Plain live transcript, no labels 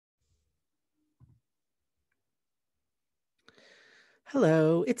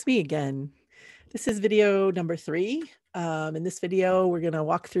Hello, it's me again. This is video number 3. In this video, we're going to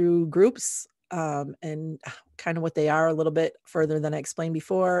walk through groups and kind of what they are a little bit further than I explained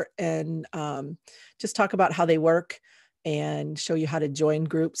before, and just talk about how they work and show you how to join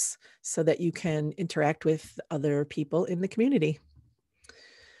groups so that you can interact with other people in the community.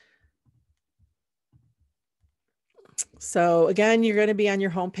 So again, you're going to be on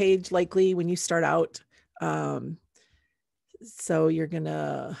your homepage likely when you start out. So you're going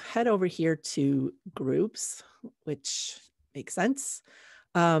to head over here to groups, which makes sense.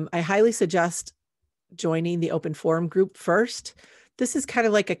 I highly suggest joining the open forum group first. This is kind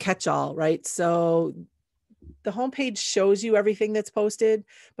of like a catch-all, right? So the homepage shows you everything that's posted,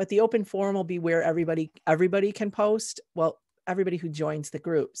 but the open forum will be where everybody can post. Well, everybody who joins the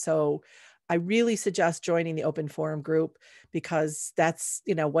group. So I really suggest joining the open forum group because that's,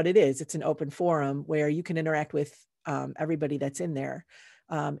 what it is. It's an open forum where you can interact with everybody that's in there.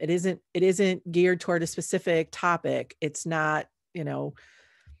 It isn't geared toward a specific topic. It's not,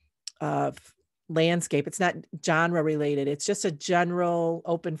 landscape. It's not genre related. It's just a general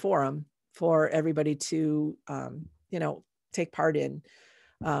open forum for everybody to, take part in.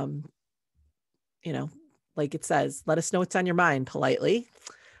 Like it says, let us know what's on your mind politely.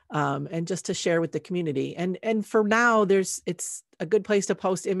 And just to share with the community. And for now, it's a good place to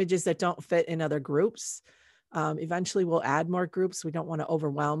post images that don't fit in other groups. Eventually we'll add more groups. We don't want to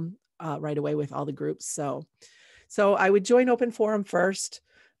overwhelm right away with all the groups. So I would join open forum first.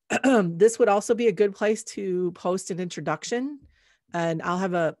 This would also be a good place to post an introduction, and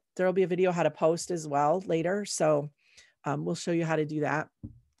there'll be a video how to post as well later. So we'll show you how to do that.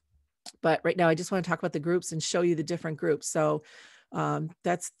 But right now I just want to talk about the groups and show you the different groups. So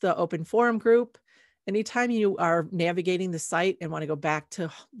that's the open forum group. Anytime you are navigating the site and want to go back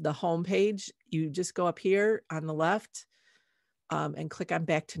to the home page, you just go up here on the left and click on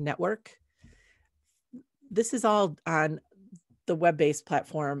back to network. This is all on the web-based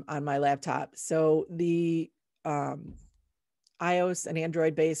platform on my laptop. So the iOS and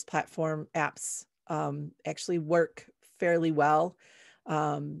Android-based platform apps actually work fairly well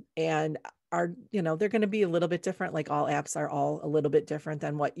and are, they're going to be a little bit different. Like all apps are all a little bit different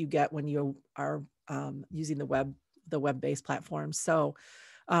than what you get when you are using the web-based platforms. So,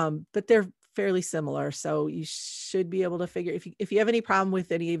 but they're fairly similar. So you should be able to figure, if you have any problem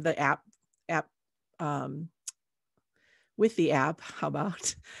with any of the app, with the app, how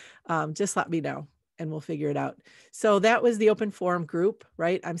about, just let me know and we'll figure it out. So that was the open forum group,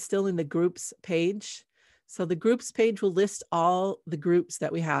 right? I'm still in the groups page. So the groups page will list all the groups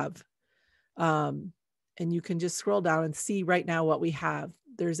that we have. And you can just scroll down and see right now what we have.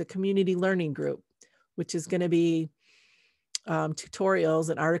 There's a community learning group, which is going to be tutorials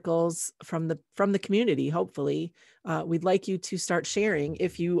and articles from the community. Hopefully, we'd like you to start sharing.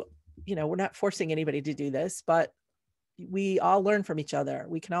 If we're not forcing anybody to do this, but we all learn from each other.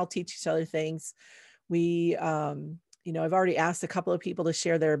 We can all teach each other things. I've already asked a couple of people to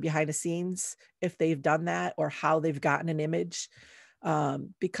share their behind the scenes if they've done that or how they've gotten an image.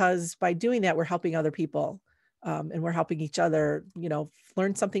 Because by doing that, we're helping other people and we're helping each other,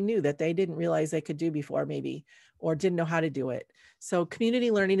 learn something new that they didn't realize they could do before maybe, or didn't know how to do it. So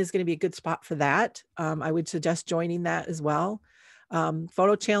community learning is going to be a good spot for that. I would suggest joining that as well.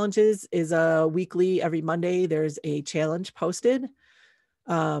 Photo challenges is a weekly, every Monday, there's a challenge posted.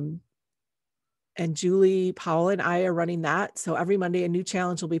 And Julie Powell and I are running that. So every Monday, a new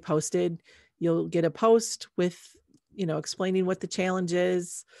challenge will be posted. You'll get a post with explaining what the challenge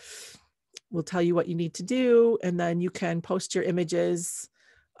is. We'll tell you what you need to do, and then you can post your images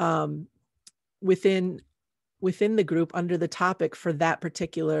within the group under the topic for that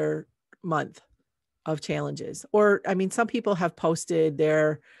particular month of challenges. Or, some people have posted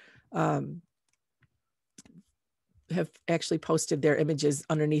have actually posted their images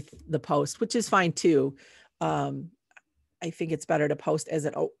underneath the post, which is fine too. I think it's better to post as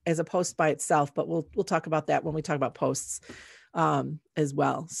a post by itself, but we'll talk about that when we talk about posts as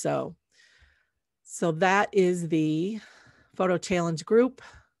well. So that is the photo challenge group.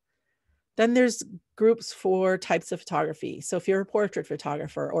 Then there's groups for types of photography. So if you're a portrait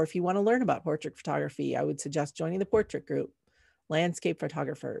photographer, or if you want to learn about portrait photography, I would suggest joining the portrait group. Landscape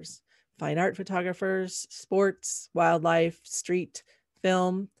photographers, fine art photographers, sports, wildlife, street,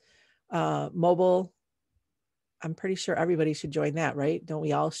 film, mobile. I'm pretty sure everybody should join that, right? Don't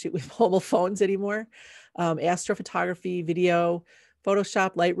we all shoot with mobile phones anymore? Astrophotography, video,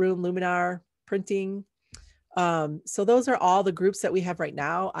 Photoshop, Lightroom, Luminar, printing. So those are all the groups that we have right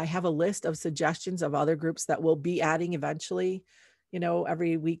now. I have a list of suggestions of other groups that we'll be adding eventually. you know,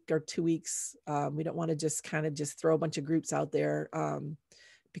 every week or 2 weeks. We don't want to just kind of just throw a bunch of groups out there,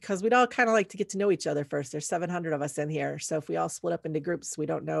 because we'd all kind of like to get to know each other first. There's 700 of us in here. So if we all split up into groups, we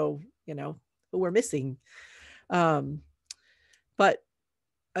don't know, you know, who we're missing. But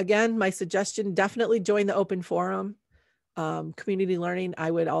again, my suggestion, definitely join the open forum. Community learning,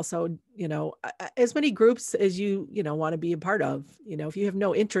 I would also, you know, as many groups as you know, want to be a part of. You know, if you have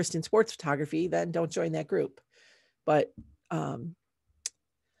no interest in sports photography, then don't join that group. But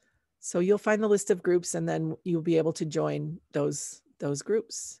so you'll find the list of groups, and then you'll be able to join those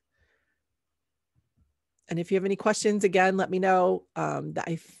groups. And if you have any questions, again, let me know.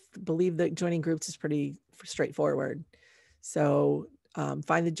 I believe that joining groups is pretty straightforward. So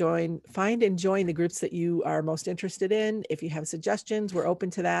find and join the groups that you are most interested in. If you have suggestions, we're open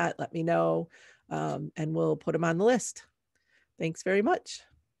to that. Let me know, and we'll put them on the list. Thanks very much.